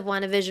parts of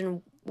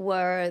WandaVision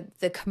were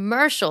the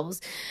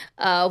commercials,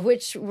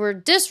 which were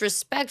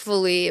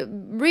disrespectfully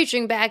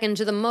reaching back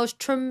into the most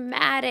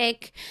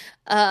traumatic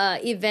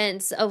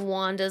events of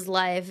Wanda's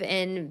life,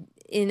 and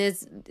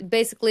is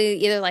basically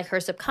either like her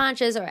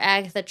subconscious or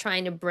Agatha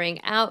trying to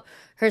bring out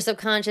her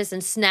subconscious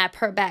and snap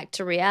her back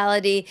to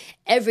reality.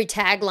 Every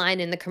tagline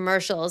in the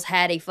commercials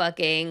had a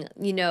fucking,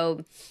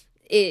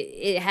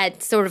 it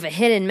had sort of a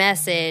hidden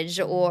message,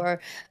 or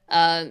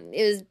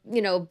it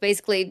was,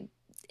 basically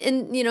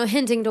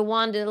hinting to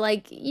Wanda,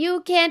 like,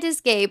 you can't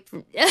escape,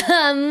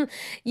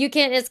 you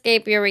can't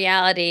escape your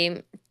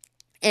reality.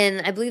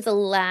 And I believe the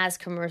last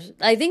commercial,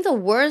 I think the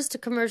worst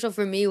commercial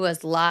for me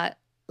was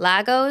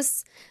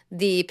Lagos,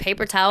 the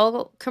paper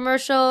towel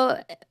commercial,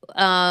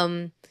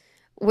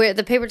 where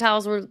the paper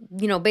towels were,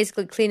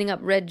 basically cleaning up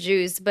red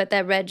juice, but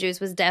that red juice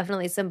was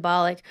definitely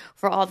symbolic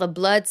for all the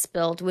blood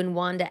spilled when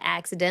Wanda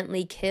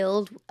accidentally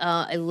killed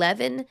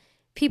 11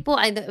 people.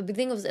 I think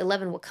it was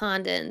 11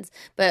 Wakandans,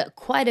 but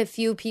quite a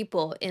few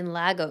people in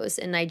Lagos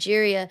in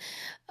Nigeria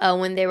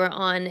when they were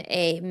on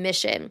a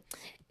mission.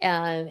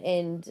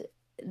 And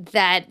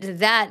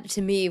that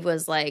to me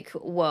was like,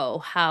 whoa,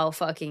 how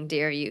fucking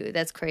dare you?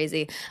 That's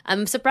crazy.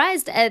 I'm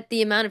surprised at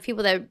the amount of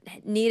people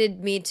that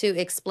needed me to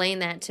explain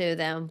that to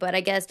them. But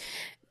I guess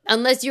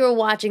unless you were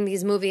watching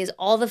these movies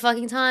all the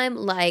fucking time,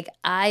 like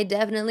I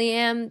definitely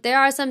am, there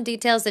are some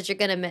details that you're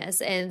gonna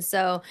miss. And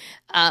so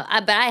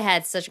but I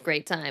had such a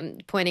great time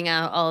pointing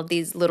out all of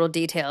these little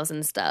details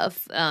and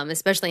stuff,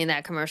 especially in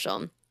that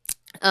commercial.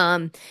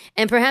 And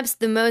perhaps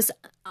the most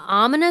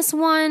ominous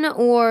one,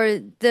 or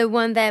the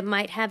one that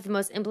might have the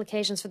most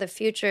implications for the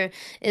future,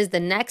 is the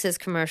Nexus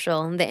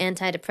commercial, the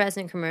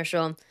antidepressant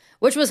commercial,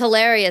 which was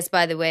hilarious,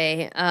 by the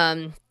way.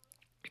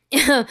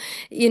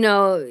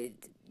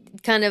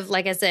 Kind of,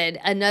 like I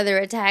said, another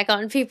attack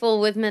on people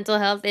with mental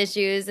health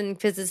issues, and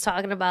because it's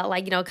talking about,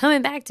 like,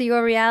 coming back to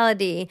your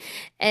reality,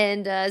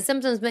 and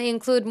symptoms may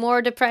include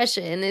more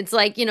depression. It's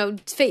like,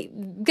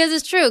 because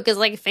it's true, because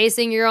like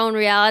facing your own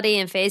reality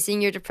and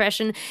facing your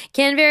depression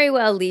can very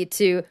well lead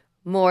to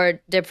more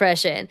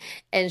depression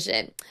and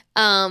shit.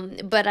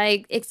 But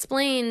I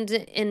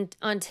explained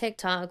on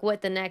TikTok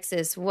what the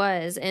Nexus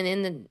was, and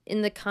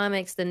in the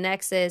comics, the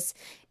Nexus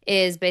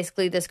is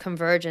basically this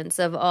convergence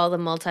of all the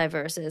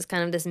multiverses,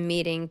 kind of this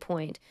meeting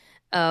point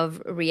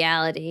of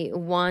reality.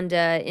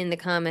 Wanda in the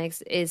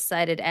comics is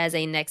cited as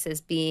a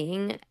Nexus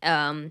being,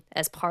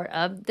 as part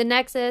of the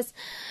Nexus.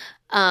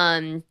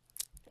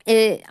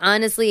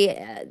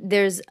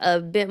 There's a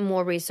bit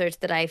more research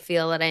that I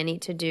feel that I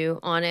need to do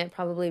on it,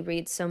 probably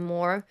read some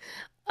more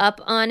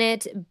up on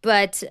it,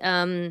 but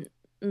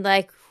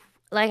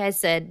like I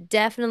said,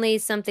 definitely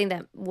something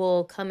that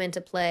will come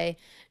into play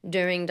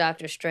during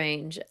Doctor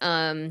Strange.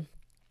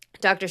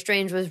 Doctor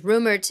Strange was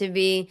rumored to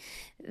be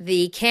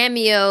the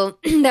cameo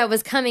that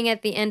was coming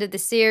at the end of the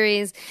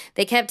series.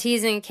 They kept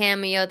teasing a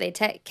cameo.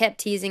 Kept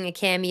teasing a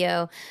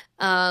cameo.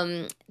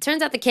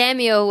 Turns out the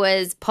cameo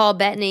was Paul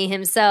Bettany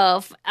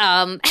himself.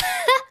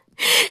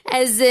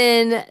 As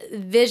in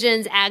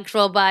Vision's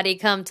actual body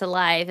come to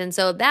life. And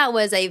so that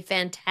was a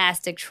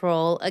fantastic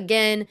troll.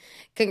 Again,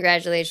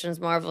 congratulations,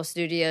 Marvel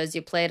Studios.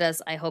 You played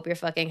us. I hope you're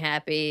fucking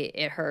happy.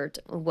 It hurt.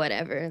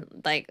 Whatever.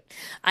 Like,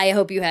 I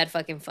hope you had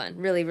fucking fun.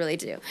 Really, really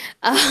do.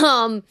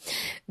 But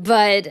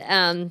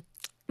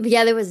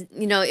yeah, there was,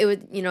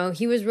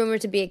 he was rumored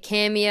to be a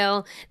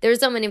cameo. There were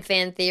so many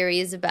fan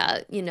theories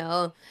about,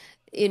 the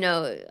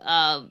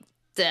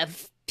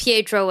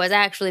Pietro was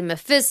actually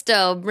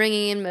Mephisto,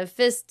 bringing in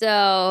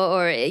Mephisto,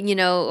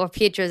 or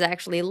Pietro's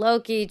actually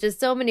Loki. Just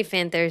so many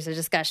fan theories that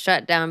just got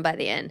shut down by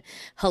the end.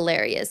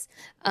 Hilarious.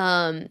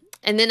 And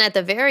then at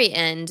the very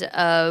end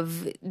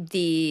of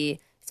the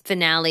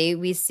finale,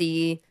 we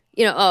see,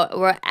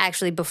 we're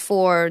actually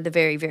before the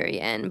very, very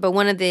end, but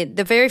one of the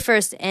very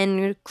first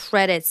end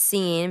credits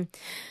scene,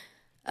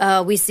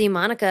 we see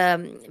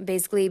Monica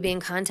basically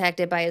being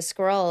contacted by a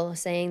Skrull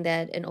saying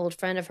that an old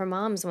friend of her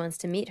mom's wants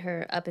to meet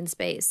her up in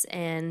space.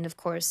 And of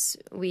course,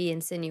 we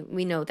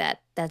know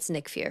that that's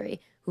Nick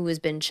Fury, who has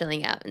been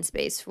chilling out in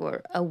space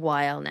for a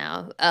while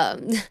now,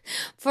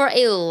 for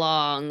a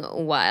long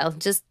while,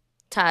 just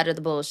tired of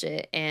the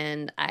bullshit.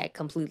 And I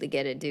completely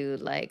get it,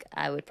 dude. Like,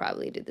 I would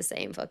probably do the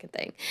same fucking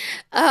thing.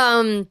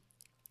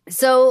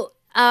 So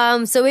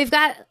we've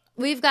got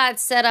we've got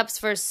setups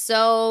for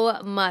so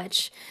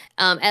much.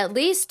 At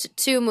least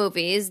 2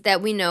 movies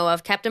that we know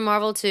of, Captain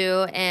Marvel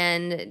 2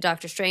 and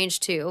Doctor Strange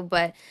 2.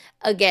 But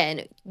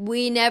again,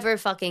 we never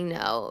fucking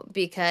know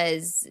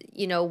because,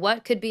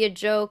 what could be a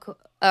joke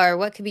or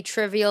what could be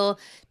trivial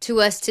to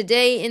us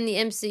today in the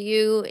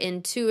MCU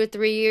in 2 or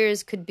 3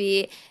 years could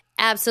be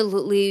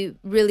absolutely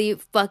really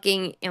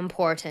fucking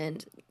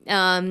important.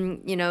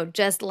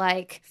 Just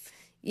like,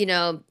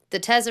 the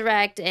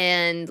Tesseract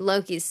and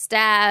Loki's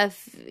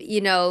staff,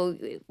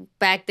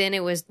 back then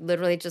it was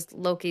literally just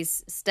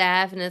Loki's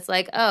staff. And it's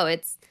like, oh,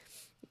 it's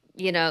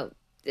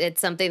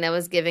something that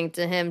was given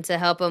to him to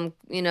help him,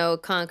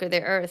 conquer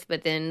the earth.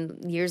 But then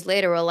years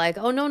later, we're like,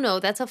 oh,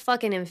 no, that's a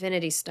fucking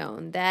Infinity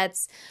Stone.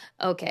 That's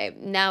okay.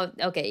 Now,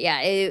 okay,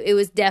 yeah, it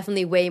was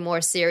definitely way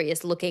more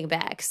serious looking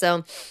back.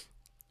 So,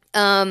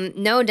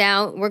 no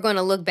doubt we're going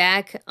to look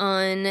back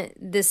on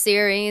the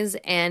series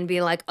and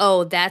be like,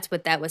 oh, that's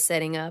what that was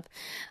setting up.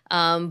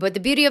 But the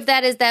beauty of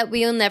that is that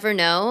we'll never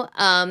know.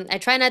 I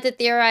try not to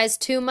theorize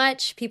too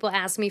much. People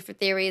ask me for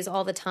theories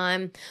all the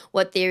time,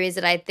 what theories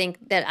that I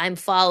think that I'm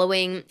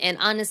following. And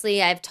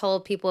honestly, I've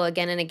told people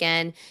again and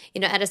again,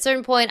 at a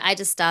certain point, I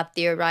just stop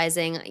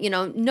theorizing.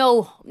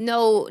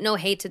 No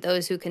hate to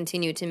those who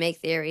continue to make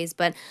theories,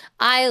 but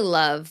I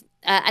love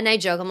and I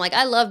joke, I'm like,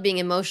 I love being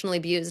emotionally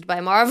abused by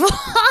Marvel.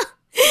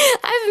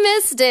 I've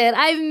missed it.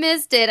 I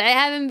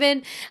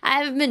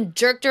haven't been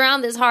jerked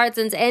around this hard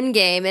since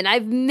Endgame, and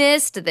I've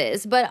missed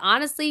this. But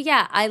honestly,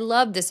 yeah, I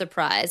love the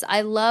surprise.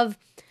 I love,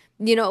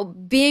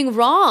 being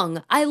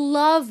wrong. I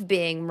love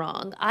being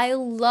wrong. I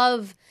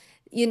love,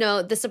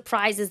 the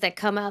surprises that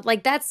come out.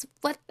 Like that's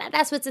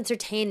what's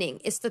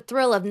entertaining. It's the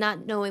thrill of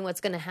not knowing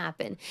what's going to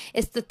happen.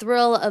 It's the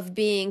thrill of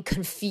being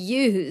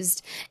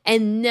confused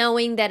and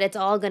knowing that it's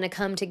all going to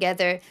come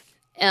together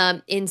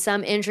in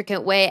some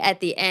intricate way at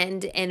the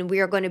end, and we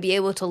are going to be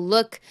able to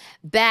look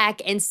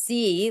back and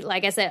see,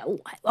 like I said,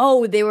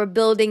 oh, they were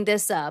building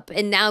this up.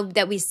 And now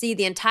that we see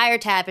the entire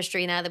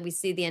tapestry, now that we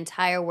see the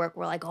entire work,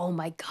 we're like, oh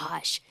my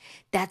gosh,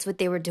 that's what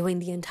they were doing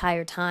the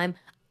entire time.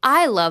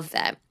 I love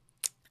that.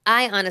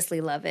 I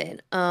honestly love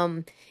it.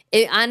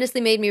 It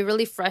honestly made me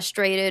really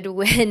frustrated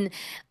when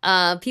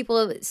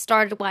people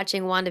started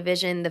watching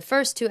WandaVision, the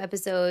first 2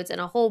 episodes, and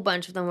a whole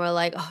bunch of them were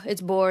like, oh, it's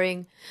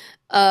boring.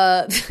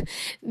 Because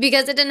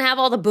it didn't have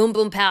all the boom,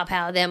 boom, pow,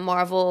 pow that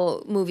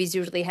Marvel movies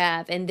usually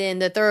have. And then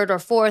the 3rd or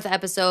 4th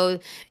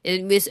episode,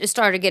 it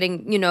started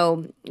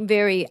getting,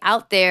 very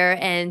out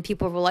there, and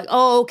people were like,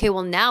 oh, okay,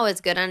 well, now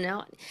it's good. And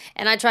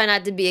I try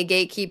not to be a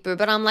gatekeeper,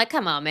 but I'm like,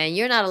 come on, man,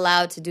 you're not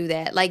allowed to do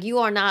that. Like, you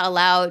are not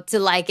allowed to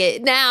like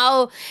it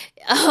now,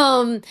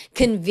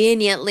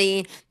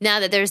 conveniently, now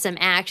that there's some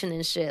action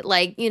and shit.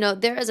 Like,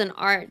 there is an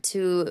art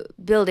to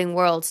building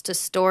worlds, to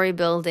story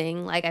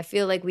building. Like, I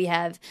feel like we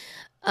have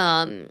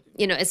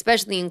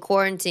especially in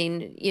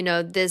quarantine,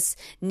 this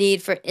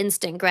need for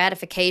instant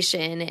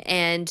gratification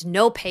and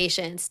no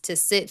patience to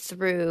sit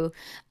through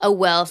a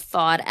well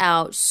thought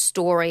out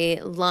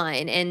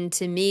storyline. And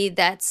to me,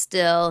 that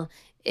still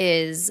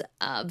is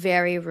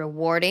very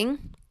rewarding.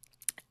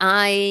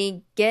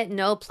 I get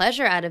no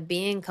pleasure out of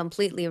being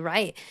completely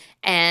right.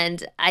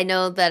 And I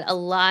know that a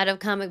lot of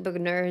comic book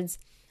nerds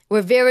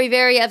were very,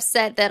 very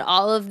upset that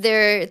all of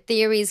their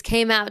theories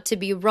came out to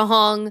be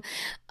wrong.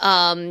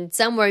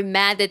 Some were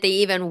mad that they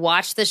even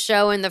watched the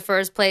show in the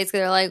first place.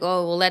 They're like,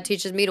 oh, well, that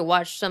teaches me to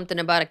watch something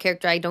about a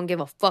character I don't give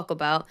a fuck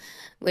about,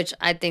 which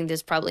I think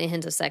there's probably a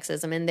hint of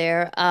sexism in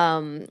there,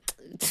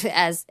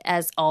 as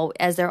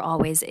there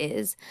always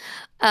is.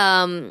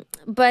 But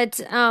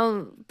that's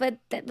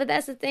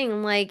the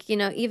thing. Like,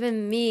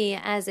 even me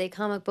as a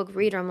comic book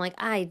reader, I'm like,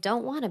 I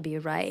don't want to be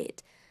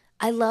right.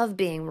 I love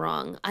being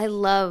wrong. I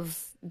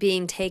love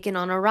being taken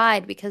on a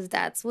ride, because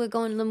that's what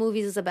going to the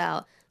movies is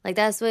about. Like,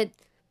 that's what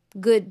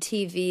good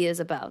TV is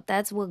about.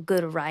 That's what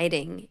good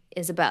writing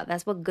is about.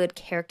 That's what good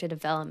character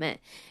development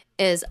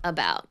is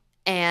about.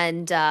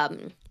 And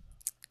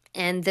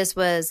this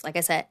was, like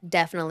I said,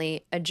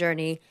 definitely a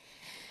journey.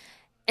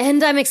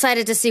 And I'm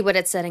excited to see what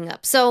it's setting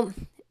up. So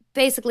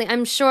basically,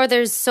 I'm sure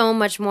there's so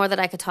much more that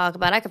I could talk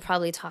about. I could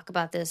probably talk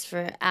about this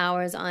for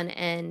hours on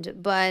end,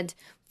 but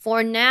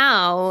for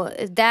now,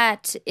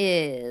 that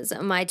is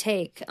my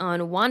take on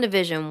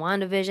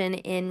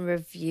WandaVision in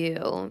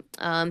review.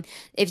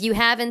 If you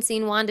haven't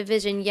seen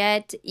WandaVision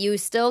yet, you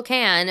still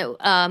can.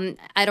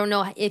 I don't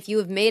know if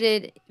you've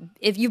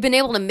been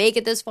able to make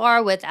it this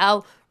far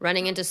without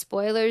running into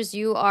spoilers.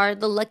 You are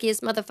the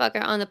luckiest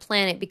motherfucker on the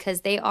planet,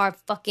 because they are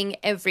fucking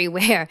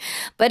everywhere.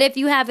 But if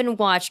you haven't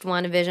watched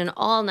WandaVision,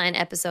 all 9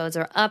 episodes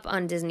are up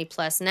on Disney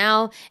Plus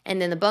now. And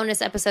then the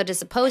bonus episode is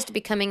supposed to be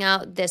coming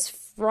out this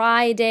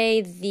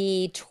Friday,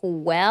 the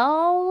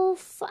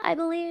 12th, I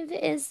believe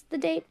is the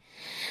date.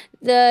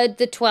 The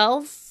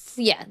 12th,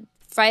 yeah,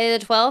 Friday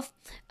the 12th.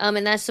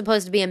 And that's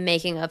supposed to be a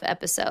making of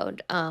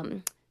episode.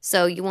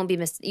 So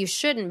you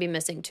shouldn't be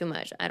missing too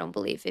much, I don't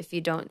believe, if you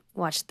don't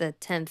watch the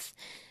 10th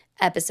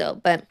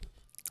episode. But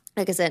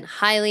like I said,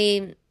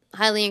 highly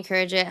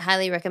encourage it,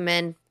 highly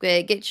recommend.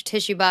 Get your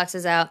tissue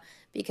boxes out,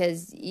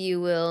 because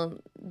you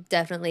will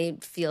definitely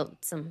feel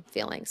some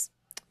feelings.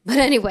 But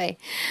anyway,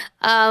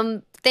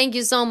 thank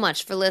you so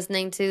much for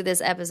listening to this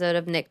episode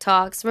of Nick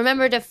Talks.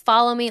 Remember to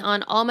follow me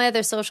on all my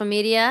other social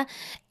media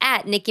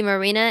at Nikki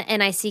Marina,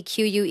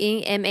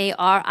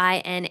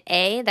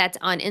 NICQUEMARINA. That's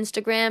on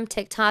Instagram,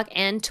 TikTok,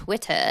 and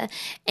Twitter.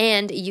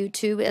 And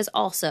YouTube is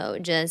also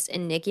just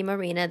Nikki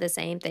Marina, the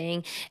same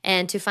thing.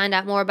 And to find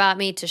out more about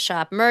me, to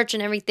shop merch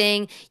and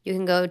everything, you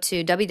can go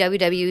to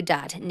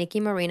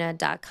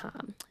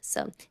www.nikkimarina.com.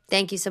 So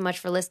thank you so much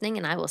for listening,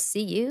 and I will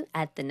see you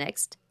at the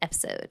next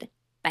episode.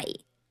 Bye.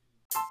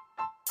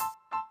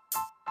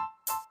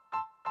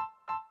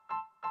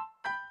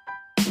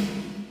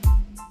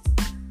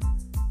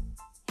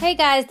 Hey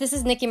guys, this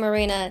is Nikki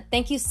Marina.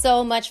 Thank you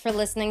so much for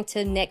listening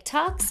to Nick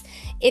Talks.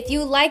 If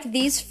you like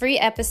these free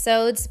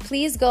episodes,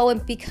 please go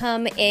and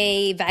become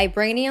a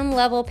Vibranium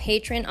level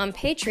patron on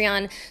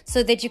Patreon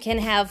so that you can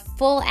have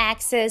full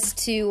access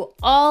to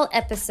all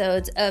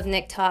episodes of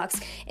Nick Talks,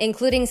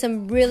 including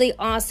some really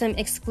awesome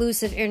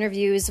exclusive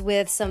interviews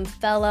with some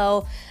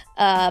fellow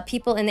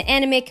people in the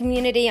anime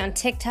community on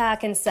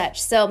TikTok and such.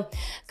 So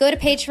go to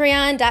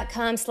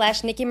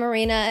patreon.com/Nikki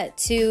Marina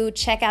to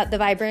check out the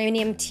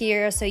Vibranium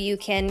tier so you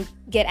can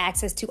get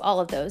access to all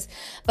of those.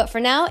 But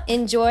for now,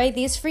 enjoy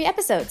these free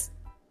episodes.